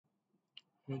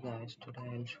Hey guys, today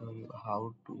I'll show you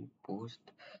how to post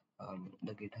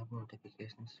the GitHub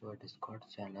notifications to a Discord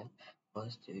channel.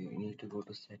 First, you need to go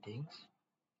to settings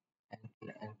and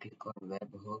click on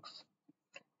webhooks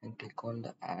and click on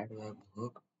the add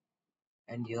webhook,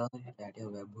 and here add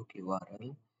your webhook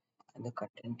URL, and the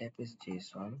content type is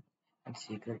JSON, and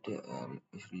secret you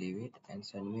should leave it and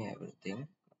send me everything.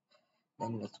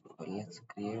 Then let's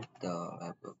create the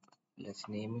webhook. Let's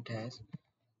name it as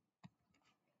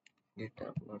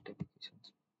GitHub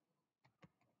notifications.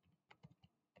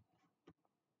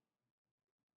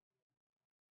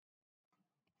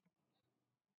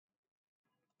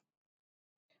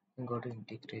 Go to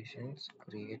integrations,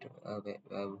 create a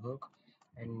webhook,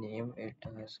 and name it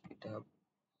as GitHub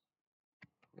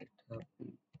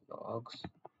logs.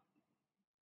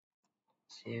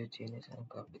 Save changes and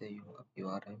copy the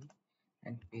URL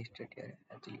and paste it here.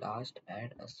 At the last,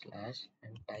 add a slash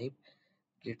and type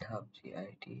GitHub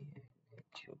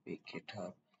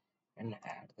GitHub and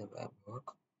add the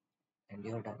webhook. And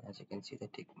you're done. As you can see, the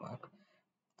tick mark.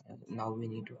 Now we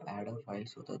need to add a file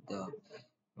so that the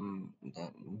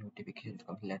notifications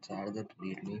come. Let's add the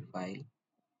readme file.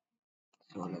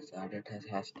 So let's add it as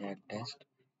hashtag test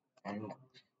and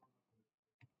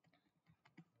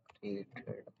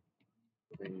created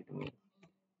readme.md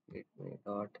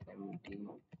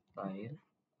file.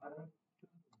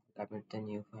 Commit the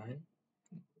new file,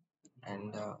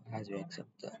 and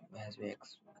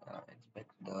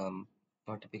expect the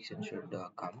notification should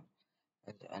come,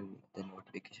 and the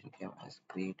notification came as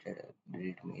created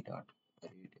readme.md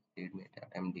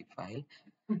file.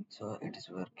 So it is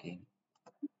working.